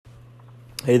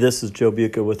Hey, this is Joe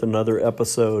Buca with another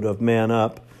episode of Man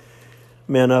Up.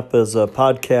 Man Up is a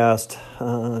podcast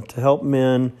to help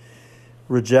men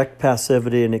reject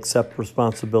passivity and accept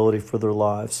responsibility for their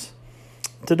lives.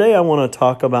 Today I want to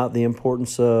talk about the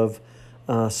importance of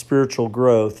spiritual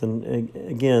growth. And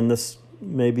again, this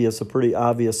maybe is a pretty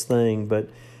obvious thing, but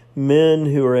men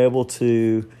who are able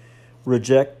to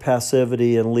reject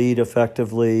passivity and lead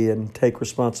effectively and take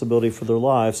responsibility for their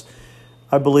lives,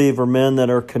 I believe are men that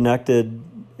are connected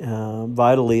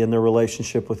vitally in their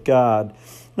relationship with God.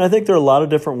 And I think there are a lot of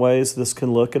different ways this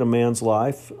can look at a man's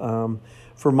life.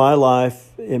 For my life,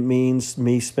 it means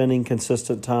me spending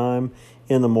consistent time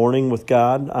in the morning with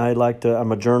God. I'm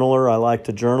a journaler. I like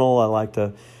to journal. I like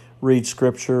to read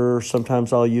scripture.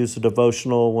 Sometimes I'll use a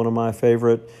devotional. One of my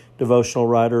favorite devotional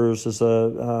writers is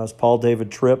Paul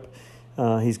David Tripp.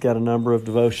 He's got a number of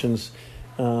devotions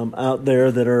out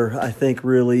there that are, I think,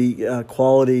 really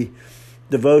quality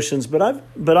devotions. But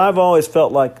I've always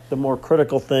felt like the more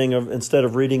critical thing of instead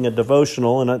of reading a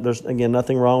devotional, and there's again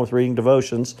nothing wrong with reading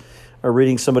devotions or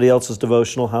reading somebody else's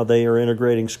devotional, how they are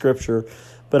integrating scripture.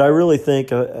 But I really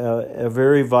think a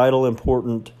very vital,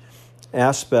 important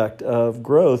aspect of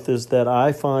growth is that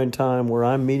I find time where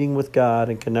I'm meeting with God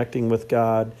and connecting with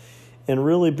God and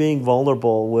really being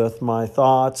vulnerable with my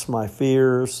thoughts, my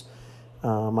fears,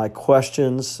 my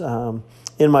questions.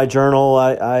 In my journal,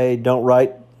 I don't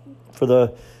write for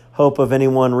the hope of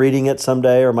anyone reading it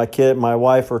someday, or my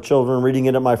wife or children reading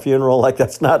it at my funeral. Like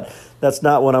that's not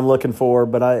what I'm looking for.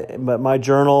 But my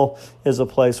journal is a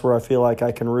place where I feel like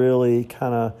I can really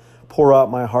kind of pour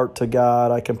out my heart to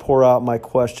God. I can pour out my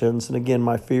questions and again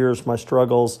my fears, my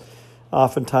struggles.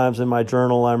 Oftentimes in my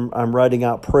journal, I'm writing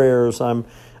out prayers. I'm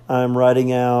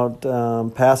writing out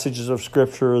passages of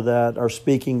scripture that are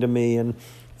speaking to me and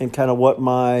kind of what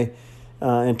my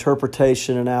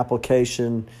interpretation and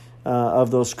application of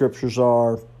those scriptures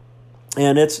are.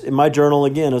 And my journal,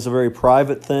 again, is a very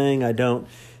private thing. I don't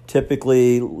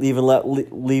typically even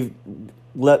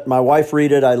let my wife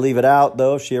read it. I leave it out,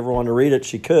 though. If she ever wanted to read it,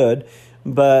 she could.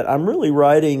 But I'm really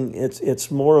writing, it's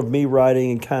more of me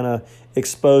writing and kind of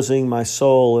exposing my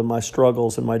soul and my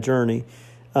struggles and my journey.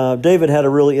 David had a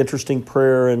really interesting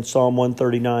prayer in Psalm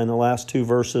 139, the last two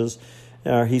verses.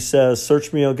 He says,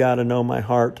 "Search me, O God, and know my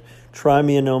heart. Try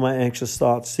me and know my anxious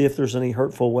thoughts. See if there's any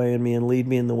hurtful way in me and lead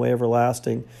me in the way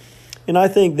everlasting." And I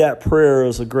think that prayer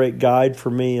is a great guide for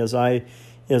me as I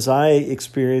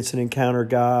experience and encounter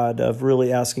God, of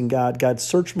really asking God,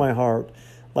 search my heart.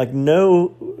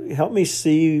 Help me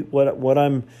see what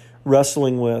I'm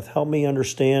wrestling with. Help me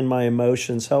understand my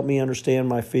emotions. Help me understand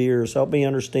my fears. Help me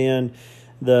understand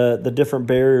the different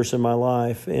barriers in my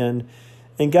life. And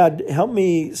God, help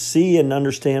me see and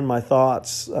understand my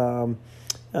thoughts.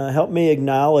 Help me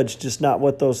acknowledge just not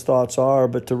what those thoughts are,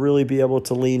 but to really be able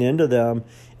to lean into them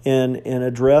and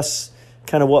address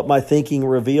kind of what my thinking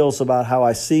reveals about how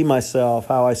I see myself,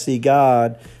 how I see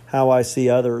God, how I see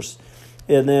others.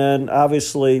 And then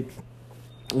obviously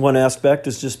one aspect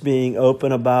is just being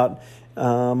open about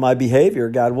my behavior.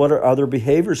 God, what are other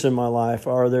behaviors in my life?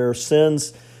 Are there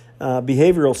sins,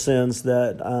 behavioral sins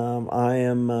that I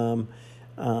am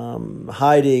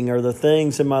hiding, or the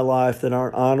things in my life that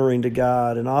aren't honoring to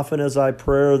God? And often as I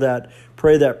pray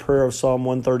that prayer of Psalm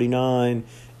 139,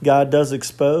 God does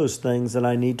expose things that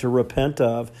I need to repent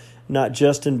of, not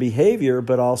just in behavior,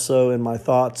 but also in my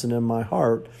thoughts and in my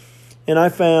heart. And I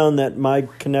found that my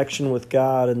connection with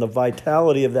God and the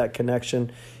vitality of that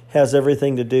connection has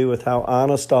everything to do with how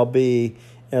honest I'll be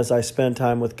as I spend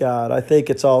time with God. I think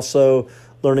it's also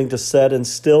learning to sit in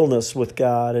stillness with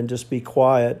God and just be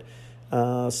quiet.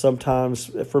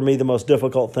 Sometimes for me, the most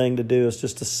difficult thing to do is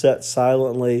just to sit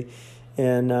silently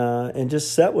and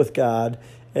just sit with God.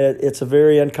 It's a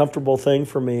very uncomfortable thing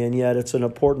for me, and yet it's an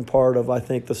important part of, I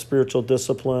think, the spiritual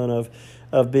discipline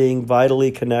of being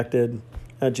vitally connected.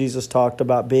 Jesus talked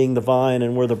about being the vine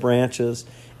and we're the branches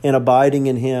and abiding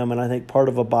in Him. And I think part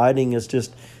of abiding is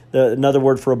just, another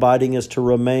word for abiding is to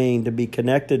remain, to be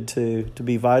connected to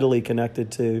be vitally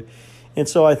connected to. And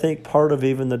so I think part of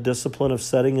even the discipline of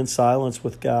sitting in silence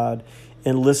with God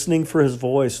and listening for His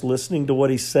voice, listening to what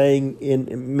He's saying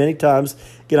in many times.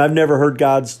 Again, I've never heard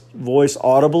God's voice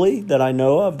audibly that I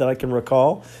know of, that I can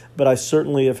recall, but I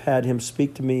certainly have had Him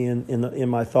speak to me in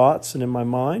my thoughts and in my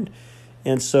mind.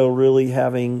 And so really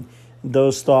having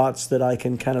those thoughts that I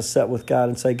can kind of set with God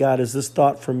and say, God, is this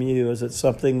thought from You? Is it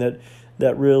something that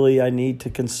really I need to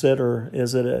consider?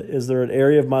 Is there an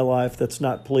area of my life that's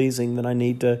not pleasing that I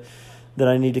need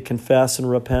to confess and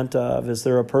repent of? Is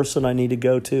there a person I need to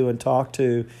go to and talk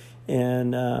to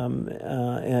and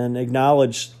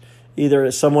acknowledge,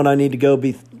 either someone I need to go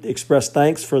express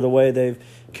thanks for the way they've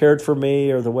cared for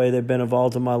me or the way they've been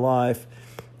involved in my life.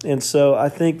 And so I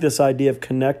think this idea of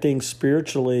connecting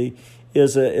spiritually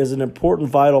is an important,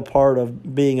 vital part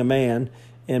of being a man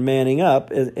and manning up.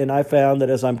 And I found that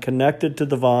as I'm connected to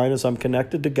the vine, as I'm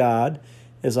connected to God,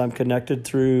 as I'm connected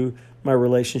through my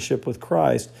relationship with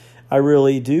Christ, I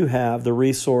really do have the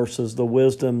resources, the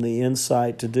wisdom, the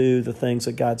insight to do the things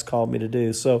that God's called me to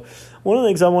do. So one of the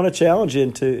things I want to challenge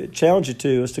you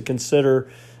to is to consider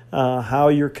how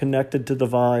you're connected to the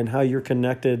vine, how you're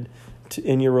connected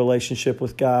in your relationship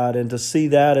with God, and to see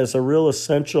that as a real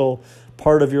essential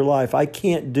part of your life. I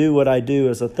can't do what I do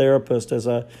as a therapist, as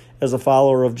a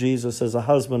follower of Jesus, as a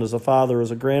husband, as a father, as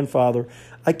a grandfather.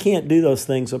 I can't do those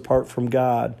things apart from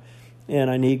God, and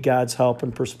I need God's help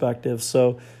and perspective.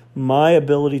 So my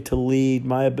ability to lead,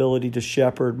 my ability to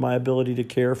shepherd, my ability to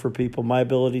care for people, my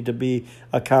ability to be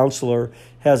a counselor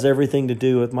has everything to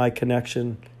do with my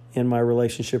connection in my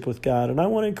relationship with God. And I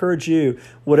want to encourage you,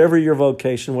 whatever your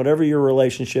vocation, whatever your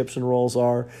relationships and roles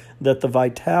are, that the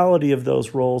vitality of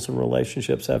those roles and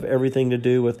relationships have everything to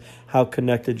do with how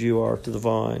connected you are to the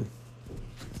vine.